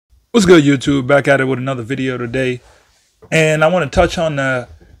What's good, YouTube? Back at it with another video today. And I want to touch on the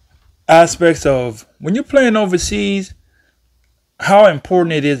aspects of when you're playing overseas, how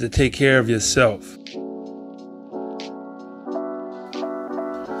important it is to take care of yourself.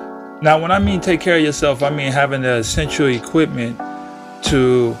 Now, when I mean take care of yourself, I mean having the essential equipment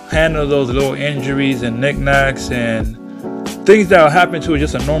to handle those little injuries and knickknacks and things that will happen to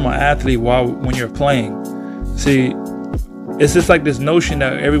just a normal athlete when you're playing. See, it's just like this notion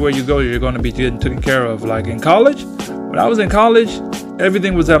that everywhere you go, you're going to be getting taken care of. Like in college, when I was in college,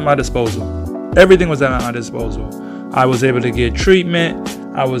 everything was at my disposal. Everything was at my disposal. I was able to get treatment.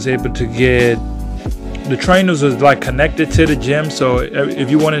 I was able to get, the trainers was like connected to the gym. So if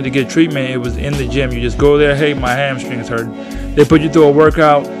you wanted to get treatment, it was in the gym. You just go there, hey, my hamstring is hurting. They put you through a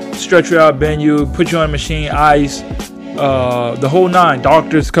workout, stretch you out, bend you, put you on a machine, ice, the whole nine.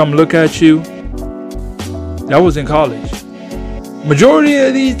 Doctors come look at you. That was in college. Majority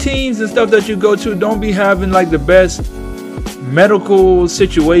of these teams and stuff that you go to don't be having like the best medical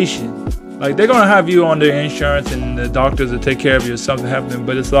situation. Like they're gonna have you on their insurance and the doctors will take care of you if something happens.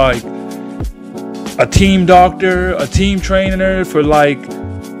 But it's like a team doctor, a team trainer for like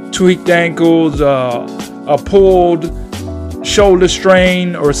tweaked ankles, a pulled shoulder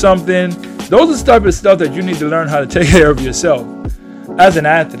strain or something. Those are the type of stuff that you need to learn how to take care of yourself as an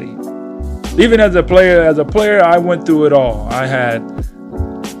athlete. Even as a player, I went through it all. I had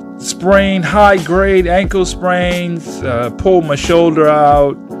sprained high-grade ankle sprains, pulled my shoulder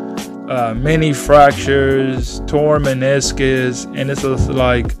out, many fractures, torn meniscus, and it's just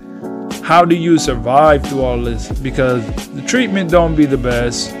like, how do you survive through all this? Because the treatment don't be the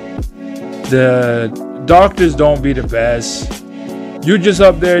best, the doctors don't be the best. You just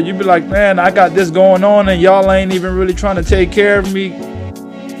up there, you be like, man, I got this going on, and y'all ain't even really trying to take care of me.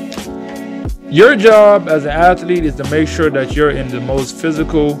 Your job as an athlete is to make sure that you're in the most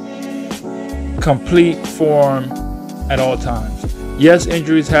physical, complete form at all times. Yes,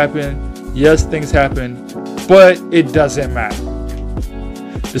 injuries happen. Yes, things happen. But it doesn't matter.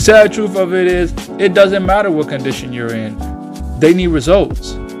 The sad truth of it is, it doesn't matter what condition you're in. They need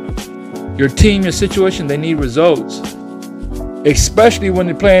results. Your team, your situation, they need results. Especially when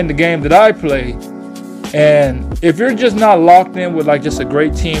they're playing the game that I play. And if you're just not locked in with like just a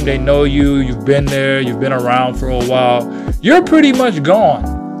great team, they know you, you've been there, you've been around for a while, you're pretty much gone.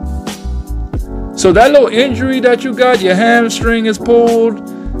 So that little injury that you got, your hamstring is pulled,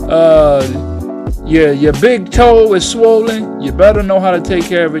 your big toe is swollen, you better know how to take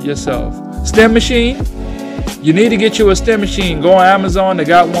care of it yourself. Stem machine, you need to get you a stem machine. Go on Amazon, they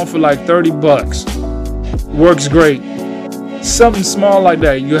got one for like $30. Works great. Something small like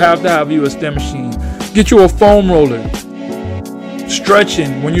that, you have to have you a stem machine. Get you a foam roller.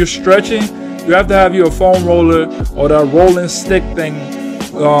 Stretching. When you're stretching, you have to have you a foam roller or that rolling stick thing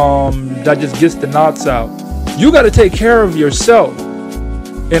that just gets the knots out. You got to take care of yourself.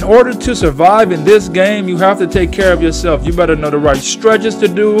 In order to survive in this game, you have to take care of yourself. You better know the right stretches to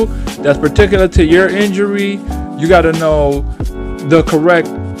do that's particular to your injury. You got to know the correct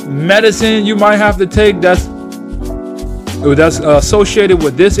medicine you might have to take that's associated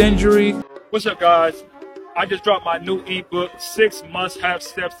with this injury. What's up, guys? I just dropped my new ebook, 6 Must-Have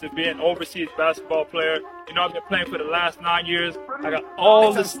Steps to Be an Overseas Basketball Player. You know, I've been playing for the last 9 years. I got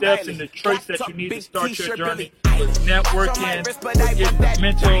all the steps and the traits that you need to start your journey with networking, with getting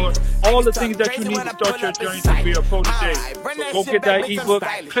mentor, all the things that you need to start your journey to be a pro today. So go get that ebook,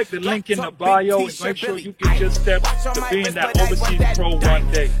 click the link in the bio, and make sure you get your steps to being that overseas pro one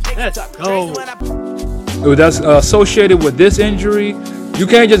day. Let's go. That's associated with this injury. You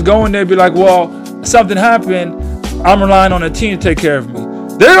can't just go in there and be like, well, something happened, I'm relying on a team to take care of me.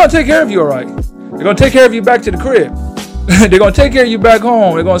 They're going to take care of you, all right. They're going to take care of you back to the crib. They're going to take care of you back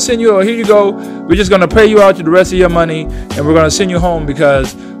home. They're going to send you, here you go. We're just going to pay you out to the rest of your money, and we're going to send you home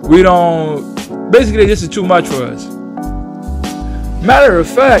because we don't, basically this is too much for us. Matter of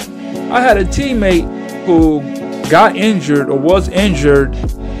fact, I had a teammate who got injured or was injured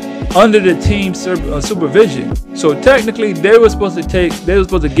under the team supervision. So technically they were supposed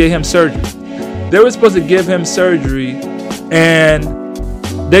to give him surgery. They were supposed to give him surgery, and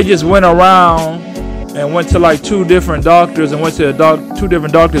they just went around and went to like 2 different doctors and went to 2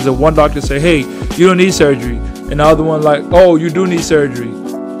 different doctors, and one doctor said, hey, you don't need surgery, and the other one like, oh, you do need surgery.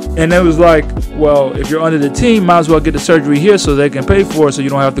 And it was like, well, if you're under the team, might as well get the surgery here so they can pay for it so you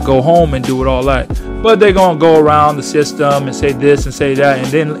don't have to go home and do it all that. But they're going to go around the system and say this and say that, and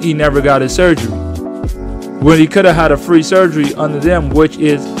then he never got his surgery. When he could have had a free surgery under them, which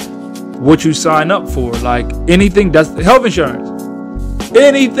is what you sign up for. Like anything, that's health insurance.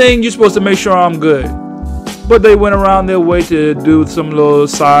 Anything, you're supposed to make sure I'm good. but they went around their way to do some little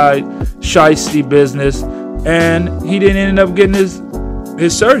side shiesty business, and he didn't end up getting his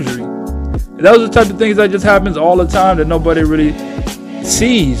surgery. Those are the type of things that just happens all the time that nobody really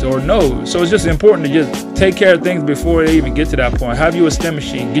sees or knows. So it's just important to just take care of things before they even get to that point. Have you a stem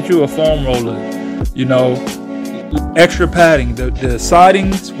machine, get you a foam roller, extra padding, the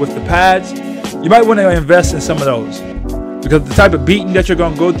sidings with the pads. You might want to invest in some of those, because the type of beating that you're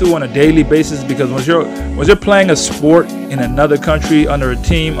going to go through on a daily basis, because once you're playing a sport in another country under a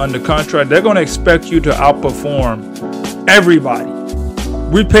team, under contract, they're going to expect you to outperform everybody.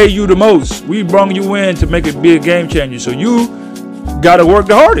 We pay you the most. We brought you in to make it be a game changer. So you got to work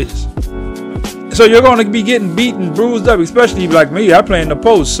the hardest. So you're going to be getting beaten, bruised up, especially like me. I play in the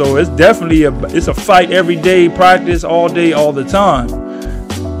post. So it's definitely it's a fight every day, practice all day, all the time.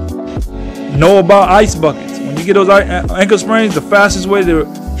 Know about ice buckets. When you get those ankle sprains, the fastest way to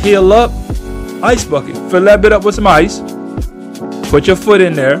heal up, ice bucket. Fill that bit up with some ice. Put your foot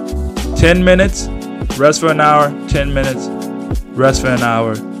in there. 10 minutes. Rest for an hour. 10 minutes. Rest for an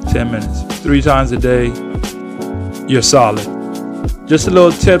hour, 10 minutes. 3 times a day, you're solid. Just a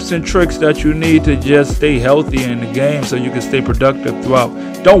little tips and tricks that you need to just stay healthy in the game so you can stay productive throughout.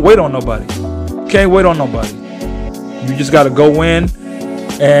 Don't wait on nobody. Can't wait on nobody. You just got to go in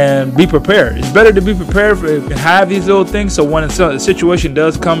and be prepared. It's better to be prepared and have these little things so when a situation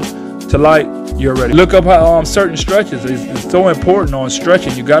does come to light, you're ready. Look up how certain stretches. It's so important on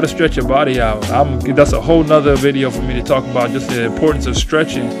stretching. You got to stretch your body out. That's a whole nother video for me to talk about, just the importance of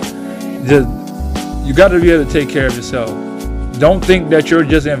stretching. You got to be able to take care of yourself. Don't think that you're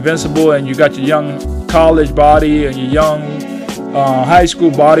just invincible and you got your young college body and your young high school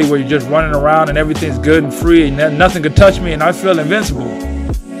body where you're just running around and everything's good and free and nothing could touch me and I feel invincible.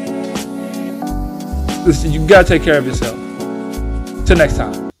 Listen, you got to take care of yourself. Till next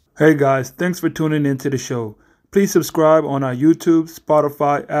time. Hey guys, thanks for tuning into the show. Please subscribe on our YouTube,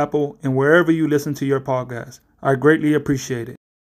 Spotify, Apple, and wherever you listen to your podcast. I greatly appreciate it.